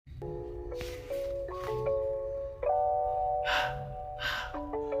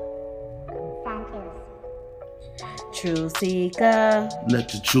Truth seeker. Let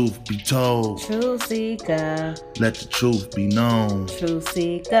the truth be told. Truth seeker. Let the truth be known. Truth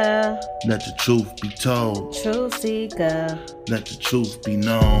seeker. Let the truth be told. Truth seeker. Let the truth be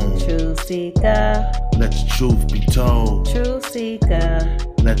known. Truth seeker. Let the truth be told. Truth seeker.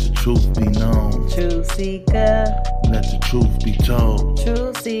 Let the truth be known. Truth seeker. Let the truth be told.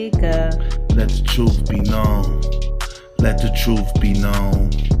 Truth seeker. Let the truth be known. Let the truth be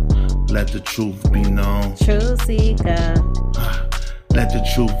known. Let the truth be known. Truth seeker. Let the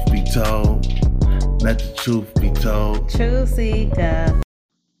truth be told. Let the truth be told. Truth seeker.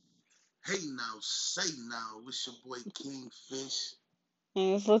 Hey now, say now, it's your boy Kingfish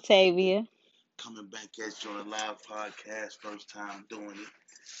And it's Latavia. coming back at you on a live podcast. First time doing it.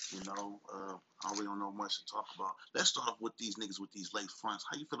 You know, I really don't know much to talk about. Let's start off with these niggas with these lace fronts.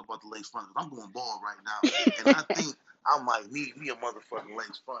 How you feel about the lace fronts? I'm going bald right now, and I think I might need me a motherfucking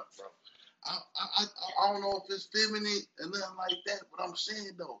lace front, bro. I don't know if it's feminine or nothing like that, but I'm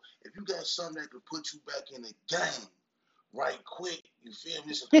saying though, if you got something that could put you back in the game right quick, you feel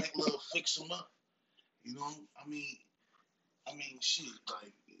me? It's a quick little fix 'em up. You know, I mean, shit.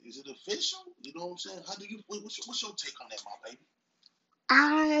 Like, is it official? You know what I'm saying? How do you? What's your take on that, my baby?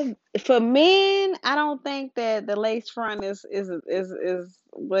 For men, I don't think that the lace front is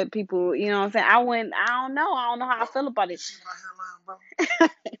what people, you know what I'm saying? I don't know how I feel about You it. see my hairline, bro?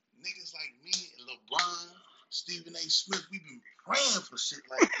 Niggas like me and LeBron, Stephen A. Smith, we been praying for shit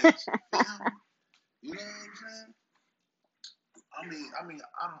like this. You know what I'm saying?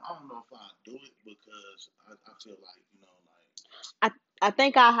 I don't know if I do it because I feel like, you know, like I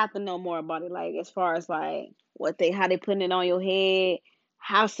think I have to know more about it, like as far as like how they putting it on your head,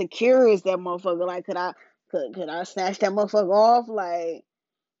 how secure is that motherfucker? Like could I snatch that motherfucker off, like,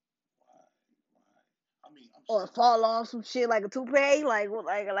 I'm or saying, fall off some shit like a toupee, like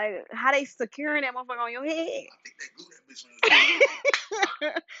how they securing that motherfucker on your head? I think they glue that bitch on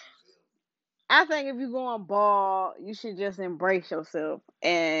your head. I think if you're going bald, you should just embrace yourself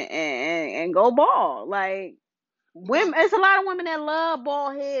and go bald. Like, women, it's a lot of women that love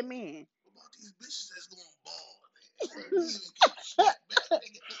bald head men. What about these bitches that's going bald? We even get shit back.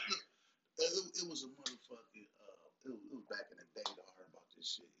 It was a motherfucking. It was back in the day that I heard about this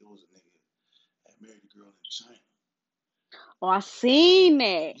shit. It was a nigga that married a girl in China. Oh, I seen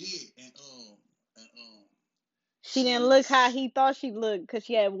that. Yeah, She didn't look how he thought she looked because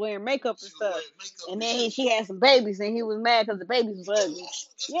she had wearing makeup and stuff. And then she had some babies and he was mad because the babies was ugly.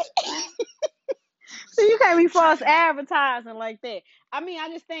 Yeah. So you can't be false advertising like that. I mean, I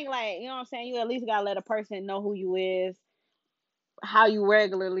just think, like, you know what I'm saying? You at least gotta let a person know who you is, how you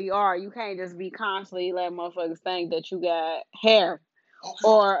regularly are. You can't just be constantly letting motherfuckers think that you got hair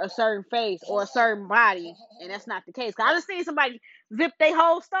or a certain face or a certain body, and that's not the case. Cause I just seen somebody zip their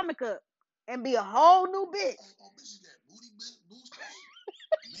whole stomach up and be a whole new bitch.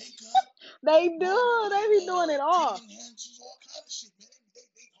 They do. They be doing it all.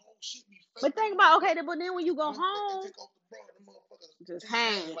 But think about, okay, but then when you go home, just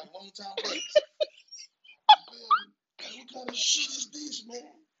hang. What kind of shit is this,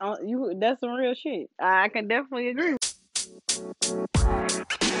 man? That's some real shit. I can definitely agree.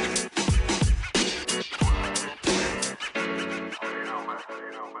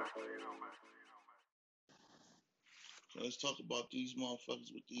 So let's talk about these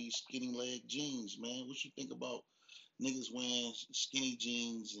motherfuckers with these skinny leg jeans, man. What you think about niggas wearing skinny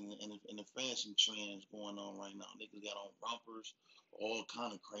jeans and the fashion trends going on right now? Niggas got on rompers, all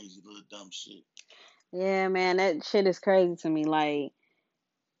kind of crazy little dumb shit. Yeah, man, that shit is crazy to me. Like,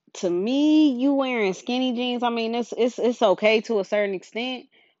 to me, you wearing skinny jeans, I mean, it's okay to a certain extent,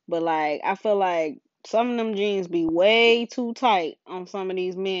 but like I feel like some of them jeans be way too tight on some of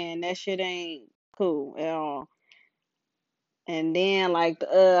these men. That shit ain't cool at all. And then, like,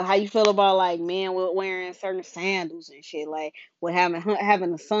 how you feel about like men with wearing certain sandals and shit, like with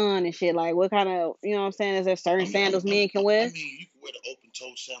having the sun and shit, like what kind of, you know what I'm saying? Is there certain sandals men can wear? I mean, you can wear the open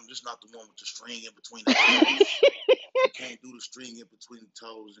toe sandal, just not the one with the string in between the toes. You can't do the string in between the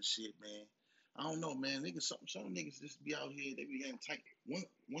toes and shit, man. I don't know, man. Niggas, some niggas just be out here. They be getting tight. No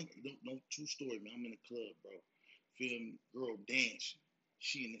true story, man. I'm in the club, bro. Feel me? Girl dancing.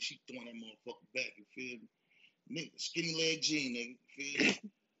 She throwing that motherfucker back. You feel me? Nigga, skinny leg jean, nigga. Feel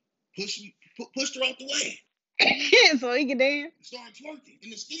me? Pushed her out the way. So he can dance. Started twerking in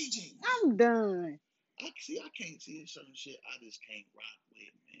the skinny jeans. I'm done. I can't see certain shit. I just can't rock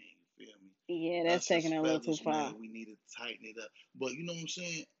with, man. You feel me? Yeah, that's taking it a little too far. Man. We need to tighten it up. But you know what I'm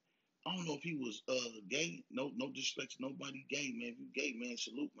saying? I don't know if he was gay. No disrespect to nobody gay, man. If you gay, man,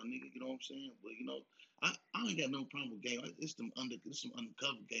 salute my nigga. You know what I'm saying? But I ain't got no problem with gay. It's some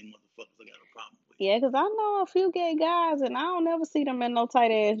undercover gay motherfuckers I got a problem with. Yeah, 'cause I know a few gay guys, and I don't never see them in no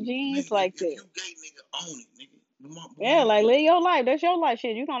tight ass jeans Nigga, like if that. you gay, nigga, own it, nigga. Yeah, like live your life. That's your life,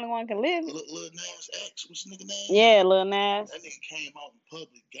 shit. You the only one can live it. Lil Nas X, what's the nigga name? Yeah, Lil Nas. That nigga came out in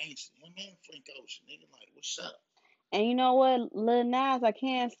public gangster. Him and Frank Ocean, nigga, like, what's up? And you know what, Lil Nas, I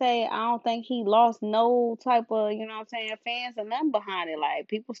can't say I don't think he lost no type of, you know what I'm saying, fans and nothing behind it. Like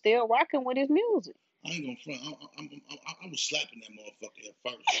people still rocking with his music. I ain't gonna front. I was slapping that motherfucker at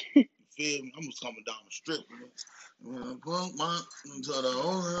first. You feel me? I was coming down the strip.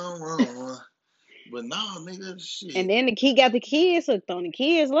 But now, nigga, shit. And then he got the kids hooked on. The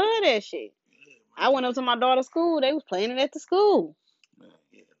kids love that shit. Yeah, I went up to my daughter's school. They was playing it at the school. Man,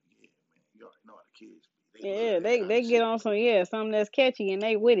 yeah, man. You already know how the kids be. Yeah, they get on something that's catchy and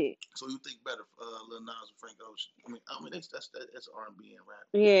they with it. So you think better, Lil Nas and Frank Ocean? I mean that's R&B and rap.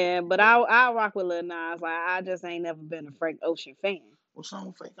 Yeah, but I rock with Lil Nas. Like I just ain't never been a Frank Ocean fan. What's wrong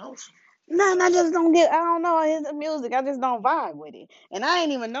with Frank Ocean? Nothing. I just don't get. I don't know his music. I just don't vibe with it. And I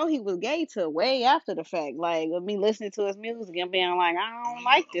didn't even know he was gay till way after the fact. Like with me listening to his music and being like, I don't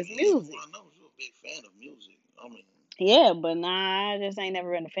like this music. I know you're a big fan of music. Yeah, but nah, I just ain't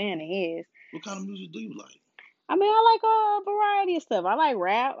never been a fan of his. What kind of music do you like? I mean, I like a variety of stuff. I like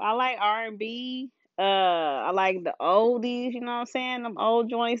rap. I like R&B. I like the oldies. You know what I'm saying? Them old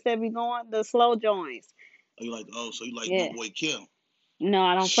joints that be going, the slow joints. Oh, you like so you like your boy Kim? No,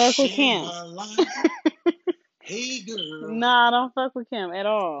 I don't fuck with Kim. Hey girl. No, I don't fuck with Kim at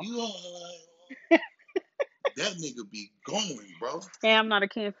all. You are like that nigga be going, bro. Yeah, I'm not a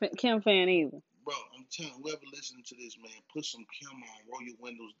Kim fan either. Bro, I'm telling whoever listening to this, man, put some Kim on, roll your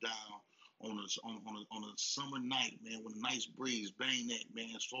windows down on a summer night, man, with a nice breeze, bang that,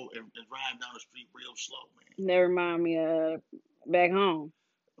 man, slow and ride down the street real slow, man. That remind me of back home.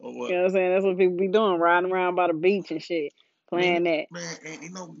 Oh, what? You know what I'm saying? That's what people be doing, riding around by the beach and shit, playing that. Man, and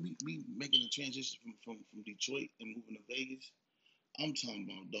me making a transition from Detroit and moving to Vegas, I'm talking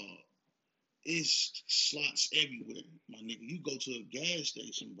about, dog. It's slots everywhere, my nigga. You go to a gas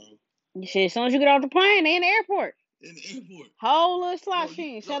station, bro. Shit, as soon as you get off the plane, they in the airport. In the airport. Whole little slot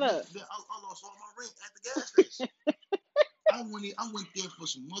machine. Shut up. I lost all my rent at the gas station. I went there for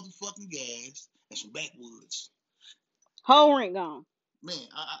some motherfucking gas and some backwoods. Whole rent gone. Man,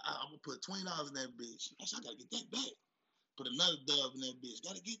 I would put $20 in that bitch. I said, I gotta get that back. Put another dub in that bitch.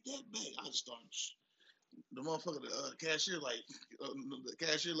 Gotta get that back. I just started. The motherfucker, the cashier, the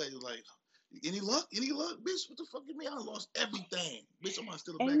cashier lady was like, any luck, bitch? What the fuck you mean? I lost everything, bitch. I'm gonna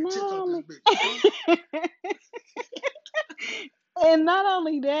steal a bag of chips out this bitch. And not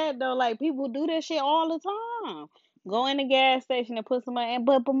only that though, like people do that shit all the time. Go in the gas station and put some money in.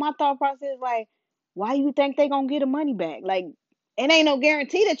 But my thought process is like, why you think they gonna get the money back? Like, it ain't no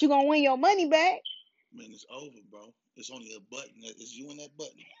guarantee that you gonna win your money back. Man, it's over, bro. It's only a button. It's you and that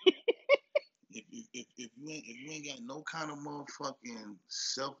button. if you ain't got no kind of motherfucking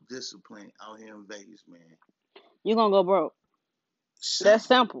self-discipline out here in Vegas, man, you're gonna go broke. That's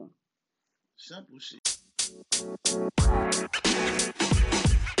simple. Simple shit.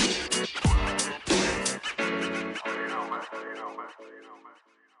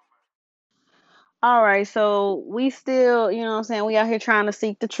 All right, so we still, you know what I'm saying, we out here trying to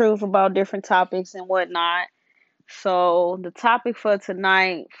seek the truth about different topics and whatnot. So the topic for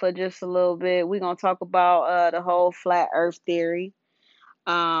tonight, for just a little bit, we're gonna talk about the whole flat Earth theory.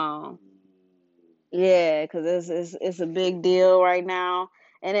 Yeah, because it's a big deal right now,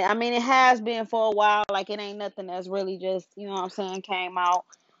 and I mean it has been for a while. Like it ain't nothing that's really just, you know what I'm saying, came out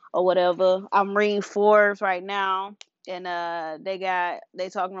or whatever. I'm reading Forbes right now, and they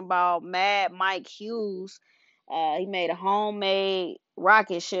talking about Mad Mike Hughes. He made a homemade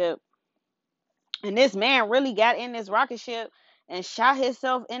rocket ship, and this man really got in this rocket ship and shot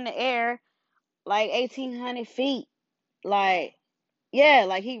himself in the air like 1,800 feet. Like, yeah,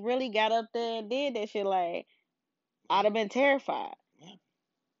 like he really got up there and did that shit. Like, I'd have been terrified.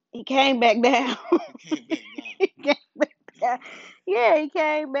 He came back down. He came back down. Yeah, he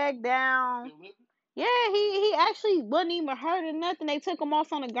came back down. Yeah, he actually wasn't even hurt or nothing. They took him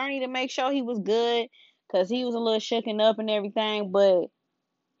off on a gurney to make sure he was good, cause he was a little shooken up and everything. But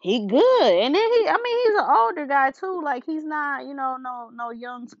he good, and then he's an older guy too. Like he's not, no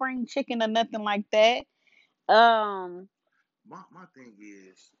young spring chicken or nothing like that. My thing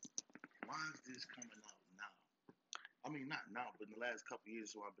is, why is this coming out now? I mean, not now, but in the last couple of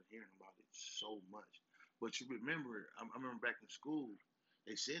years, so I've been hearing about it so much. But you remember, I remember back in school,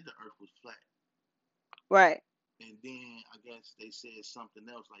 they said the Earth was flat. Right. And then I guess they said something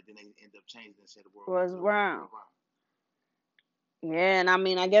else. Like then they end up changing and said the world Was was round. round. Yeah, and I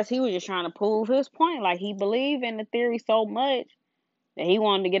mean, I guess he was just trying to prove his point. Like he believed in the theory so much that he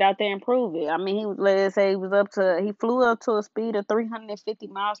wanted to get out there and prove it. I mean, let's say he flew up to a speed of 350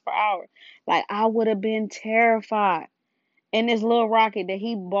 miles per hour. Like I would have been terrified. In this little rocket that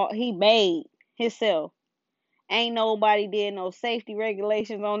he made himself. Ain't nobody did no safety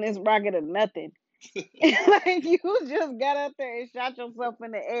regulations on this rocket or nothing. Like you just got up there and shot yourself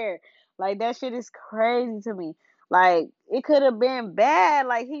in the air. Like that shit is crazy to me. Like it could have been bad.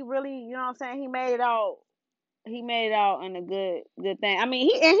 Like he really, you know what I'm saying? He made it out. He made it out in a good thing. I mean,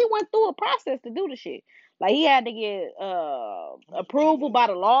 he went through a process to do the shit. Like he had to get approval by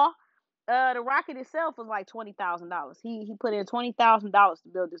the law. The rocket itself was like $20,000. He put in $20,000 to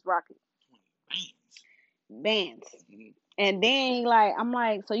build this rocket. Bands. Mhm. And then I'm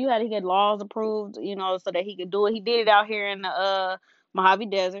like, so you had to get laws approved, so that he could do it. He did it out here in the Mojave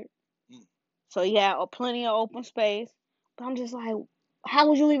Desert. Mm. So he had plenty of open space. But I'm just like, how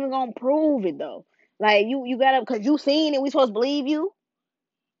was you even gonna prove it though? Like you gotta, cause you seen it. We supposed to believe you?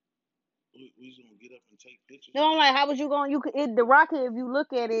 We just gonna get up and take pictures. No, I'm like, how was you going? The rocket. If you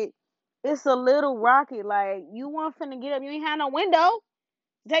look at it, it's a little rocket. Like you weren't finna get up. You ain't had no window.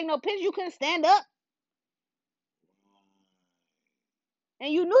 Take no picture. You couldn't stand up.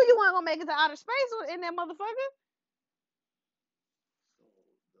 And you knew you weren't gonna make it to outer space in that motherfucker. So the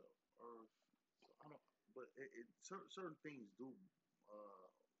Earth, I don't. But certain things do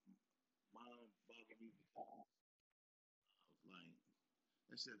mind bother me because like,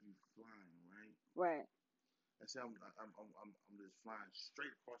 let's say if you flying, right? Right. Let's say I'm just flying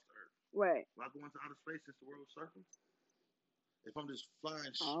straight across the Earth. Right. If I go into outer space, since the world circles. If I'm just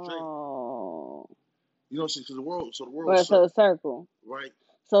flying straight, Oh. you know, because the world Right. So circles, a circle. right?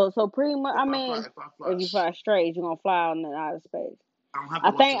 So pretty much. If I I fly, mean, if I fly, if you fly straight, you're gonna fly out in outer space. I don't have to go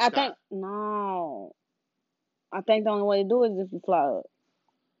up to the I sky. think no. I think the only way to do it is if you fly up.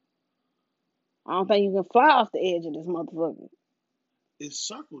 I don't think you can fly off the edge of this motherfucker. It's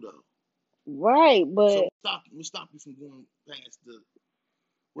circle though. Right, So but we stop you from going past the.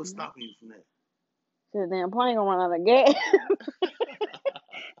 What's stopping you from that? the damn plane gonna run out of gas.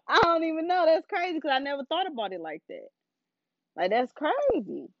 I don't even know. That's crazy because I never thought about it like that. Like that's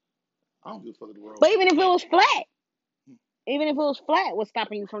crazy. I don't give a fuck if the world. But even if it was flat, what's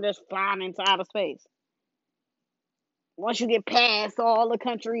stopping you from just flying into outer space? Once you get past all the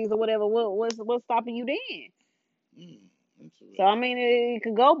countries or whatever, what's stopping you then? So I mean, it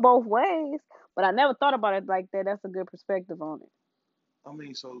could go both ways. But I never thought about it like that. That's a good perspective on it. I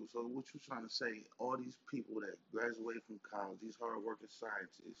mean, so what you trying to say? All these people that graduate from college, these hardworking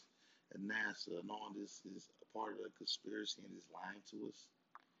scientists at NASA, and all this is a part of the conspiracy and is lying to us.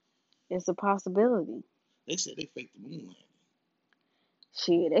 It's a possibility. They said they faked the moon landing.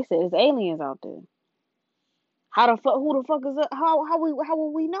 Shit, they said there's aliens out there. How the fuck? Who the fuck is it? How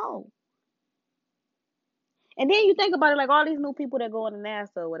will we know? And then you think about it, like all these new people that go into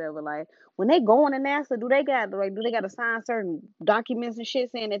NASA or whatever, like when they go into NASA, do they got to sign certain documents and shit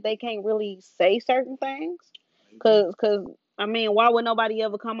saying that they can't really say certain things? Cause I mean, why would nobody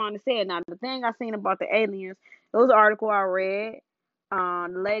ever come on and say it? Now the thing I seen about the aliens, it was an article I read. The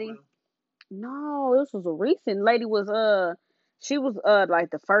lady, no, this was a recent lady was she was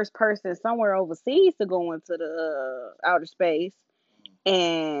like the first person somewhere overseas to go into the outer space.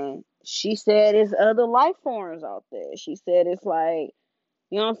 And she said it's other life forms out there. She said it's like,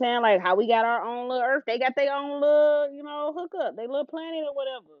 you know what I'm saying? Like how we got our own little Earth. They got their own little, hookup. They little planet or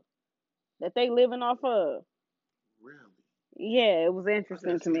whatever that they living off of. Really? Yeah, it was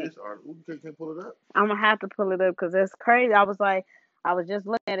interesting to me. This article. Can pull it up? I'm going to have to pull it up because that's crazy. I was just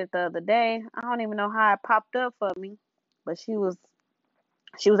looking at it the other day. I don't even know how it popped up for me. But she was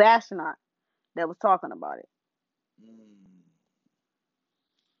an astronaut that was talking about it.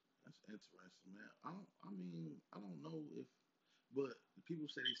 That's interesting, man. I don't know if, but people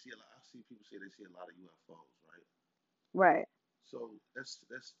say they see a lot. I see people say they see a lot of UFOs, right? Right. So let's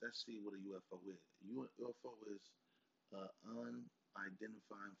see what a UFO is. UFO is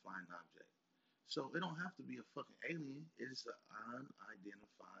unidentified flying object. So it don't have to be a fucking alien. It's an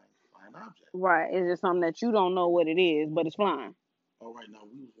unidentified flying object. Right. It's just something that you don't know what it is, but it's flying. All right, now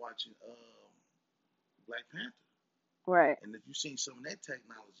we was watching Black Panther. Right. And if you seen some of that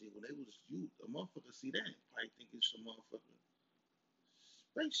technology when they was a motherfucker see that, probably think it's some motherfucker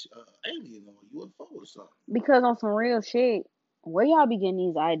space alien or UFO or something. Because on some real shit, where y'all be getting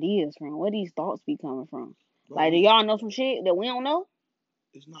these ideas from? Where these thoughts be coming from? Bro, like, do y'all know some shit that we don't know?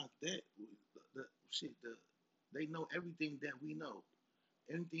 It's not that. They know everything that we know.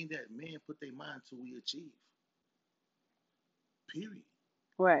 Anything that man put their mind to, we achieve. Period.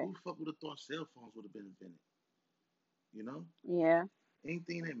 Right. Who the fuck would have thought cell phones would have been invented? You know? Yeah.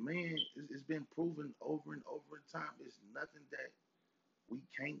 Anything that man it's been proven over and over in time is nothing that we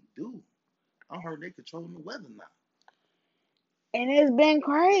can't do. I heard they controlling the weather now. And it's been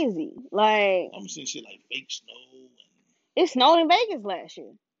crazy. Like, I'm seeing shit like fake snow and it snowed in Vegas last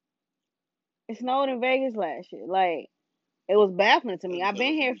year. It snowed in Vegas last year. Like, it was baffling to me. I've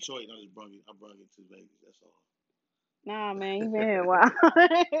been here. Detroit, and I brought it to Vegas. That's all. Nah, man, you been here a while.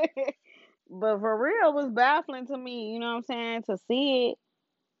 But for real, it was baffling to me. You know what I'm saying? To see it.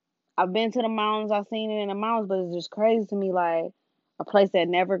 I've been to the mountains. I've seen it in the mountains, but it's just crazy to me. Like, a place that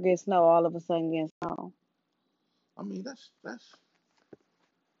never gets snow, all of a sudden gets snow. I mean, that's.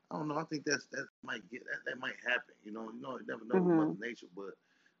 I don't know. I think that might get that might happen. You never know with Mother Nature, but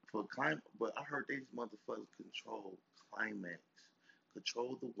for climate. But I heard these motherfuckers control climates,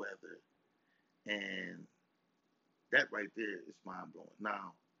 control the weather, and that right there is mind blowing.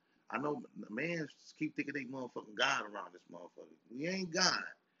 Now, I know man keep thinking they motherfucking God around this motherfucker. We ain't God,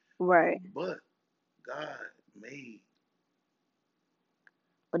 Right. but God made.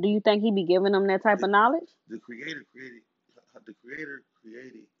 But do you think he be giving them that type of knowledge? The creator created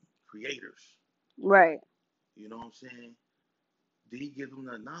creators. Right. You know what I'm saying? Did he give them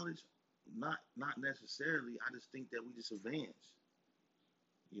that knowledge? Not necessarily. I just think that we just advance,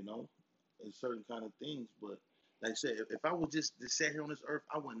 in certain kind of things. But like I said, if I was just sat here on this earth,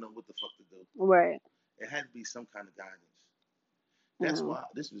 I wouldn't know what the fuck to do. Right. It had to be some kind of guidance. That's why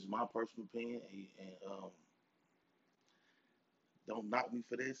this is my personal opinion, and don't knock me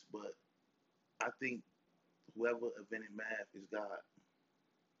for this, but I think whoever invented math is God.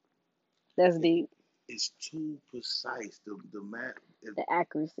 That's deep. It's too precise. The math, the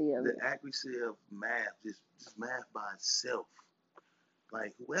accuracy of the accuracy of math, just math by itself.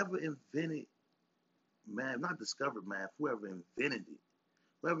 Like whoever invented math, not discovered math, whoever invented it,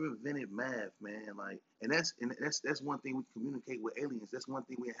 whoever invented math, man, like, and that's one thing we communicate with aliens. That's one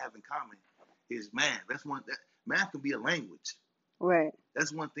thing we have in common is math. Math can be a language. Right.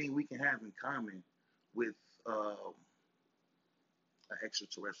 That's one thing we can have in common with an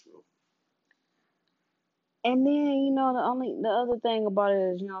extraterrestrial. And then, the other thing about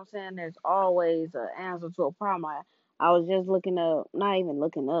it is, what I'm saying, there's always an answer to a problem. I was just looking up, not even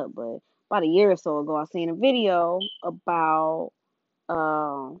looking up, but about a year or so ago, I seen a video about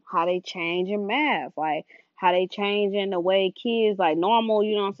how they changing math, like how they changing the way kids, like normal,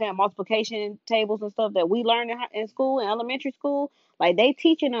 multiplication tables and stuff that we learn in school, in elementary school, like they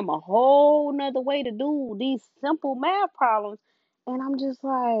teaching them a whole nother way to do these simple math problems. And I'm just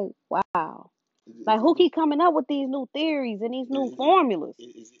like, wow. Like, who keep coming up with these new theories and these new formulas?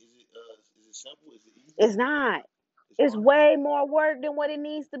 Is it simple? Is it easy? It's not. It's way more work than what it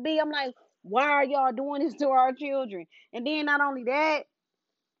needs to be. I'm like, why are y'all doing this to our children? And then not only that,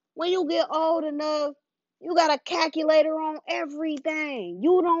 when you get old enough, you got a calculator on everything.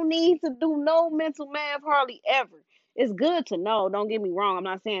 You don't need to do no mental math hardly ever. It's good to know. Don't get me wrong. I'm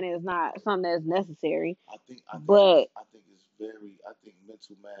not saying it's not something that's necessary. I think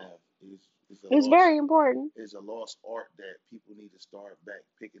mental math is it's very important. It's a lost art that people need to start back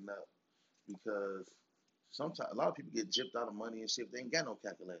picking up because sometimes a lot of people get gypped out of money and shit. They ain't got no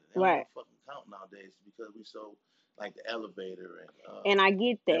calculator. They don't know fucking count nowadays because we so like the elevator and I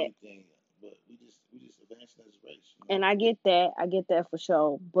get that. Everything. But we just advancing as a race. And I get that for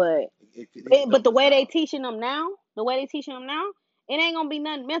sure. But but the way they teaching them now, it ain't gonna be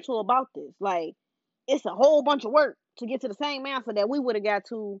nothing mental about this. Like, it's a whole bunch of work to get to the same answer that we would have got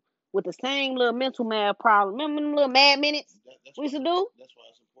to with the same little mental math problem. Remember them little mad minutes we used to do? That's why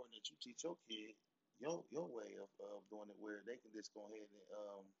it's important that you teach your kid your way of doing it where they can just go ahead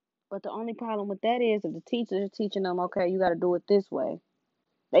and But the only problem with that is if the teacher is teaching them, okay, you got to do it this way.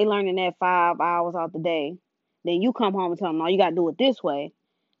 They learning that 5 hours out the day. Then you come home and tell them, no, you got to do it this way.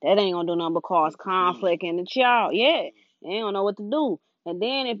 That ain't going to do nothing but cause conflict in the child. Yeah, they don't know what to do. And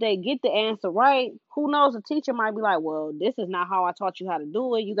then if they get the answer right, who knows? The teacher might be like, well, this is not how I taught you how to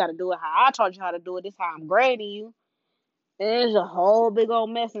do it. You got to do it how I taught you how to do it. This is how I'm grading you. There's a whole big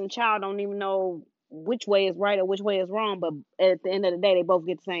old mess, and the child don't even know which way is right or which way is wrong. But at the end of the day, they both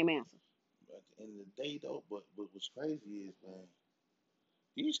get the same answer. At the end of the day, though, but what's crazy is, man,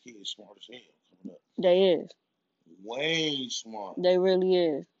 these kids smart as hell coming up. They is. Way smart. They really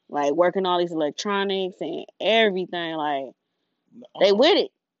is. Like, working all these electronics and everything. Like, they with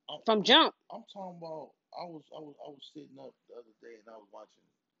it from jump. I'm talking about, I was sitting up the other day and I was watching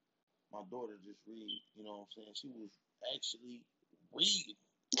my daughter just read, you know what I'm saying? She was actually reading.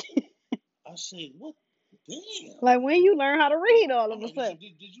 I said, what? Damn. Like, when you learn how to read all of a sudden.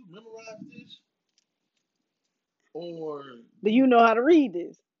 Did you memorize this? Or do you know how to read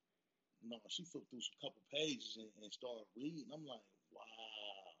this? No, she flipped through a couple pages and started reading. I'm like, wow.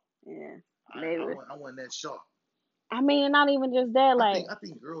 Yeah. I wasn't that sharp. I mean, not even just that. Like, I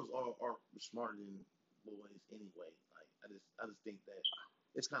think girls are smarter than boys anyway. Like, I just think that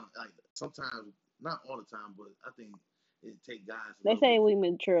it's kind of like sometimes, not all the time, but I think it take guys. They say we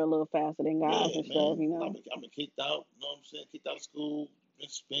mature a little faster than guys and stuff, you know. I've been kicked out. You know what I'm saying? Kicked out of school, been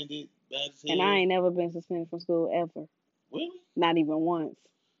suspended, bad as hell. And I ain't never been suspended from school ever. Really? Not even once.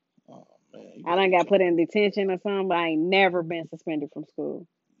 Oh man. I done got put in detention or something, but I ain't never been suspended from school.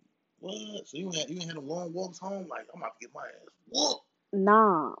 What? So you ain't had no long walks home? Like, I'm about to get my ass whooped.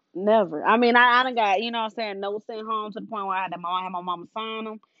 Nah, never. I mean, I done got, you know what I'm saying, notes sent home to the point where I had my mama sign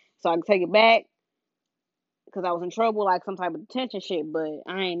them so I could take it back because I was in trouble, like some type of detention shit, but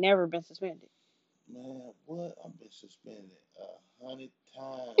I ain't never been suspended. Man, what? I've been suspended 100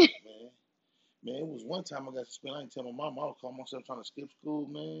 times, man. Man, it was one time I got suspended. I didn't tell my mom. I was calling myself trying to skip school,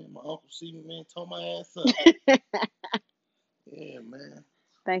 man. My uncle see me, man, tore my ass up. Yeah, man.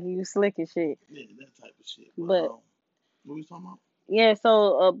 Thank you slick and shit. Yeah, that type of shit. But what we talking about? Yeah,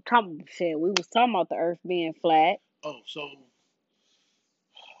 so shit, we was talking about the earth being flat. Oh, so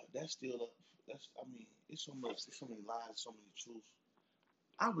that's still up. I mean, it's so many lies, so many truths.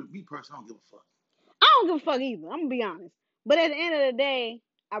 Me personally, I don't give a fuck. I don't give a fuck either. I'm gonna be honest. But at the end of the day,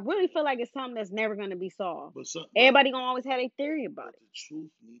 I really feel like it's something that's never gonna be solved. Everybody gonna always have a theory about it. The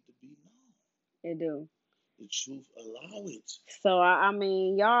truth need to be known. It do. The truth allow it. So I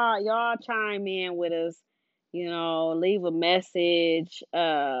mean, y'all chime in with us. You know, leave a message.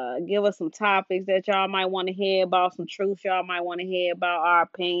 Give us some topics that y'all might want to hear about, some truths y'all might want to hear about, our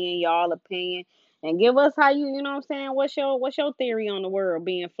opinion, y'all opinion, and give us how you know what I'm saying. What's your theory on the world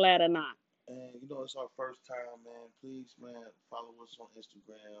being flat or not? And you know, it's our first time, man. Please, man, follow us on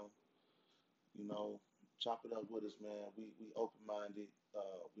Instagram. You know, chop it up with us, man. We open minded.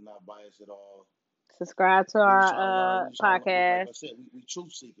 We're not biased at all. Subscribe to our podcast. Like I said, we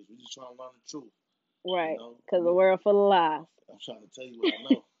truth seekers. We just trying to learn the truth. Right, because the world full of lies. I'm trying to tell you what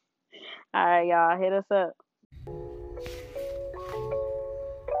I know. All right, y'all, hit us up.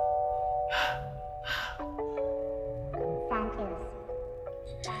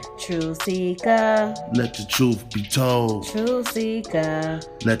 Truth seeker. Let the truth be told. Truth seeker.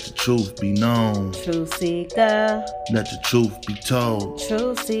 Let the truth be known. Truth seeker. Let the truth be told.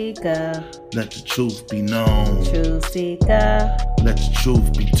 Truth seeker. Let the truth be known. Truth seeker. Let the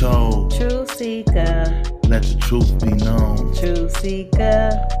truth be told. Truth seeker. Let the truth be known. Truth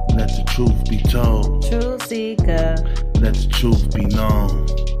seeker. Let the truth be told. Truth seeker. Let the truth be known.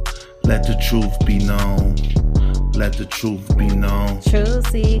 Let the truth be known. Let the truth be known.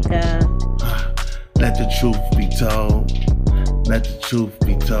 Truth seeker. Let the truth be told. Let the truth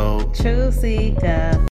be told. Truth seeker.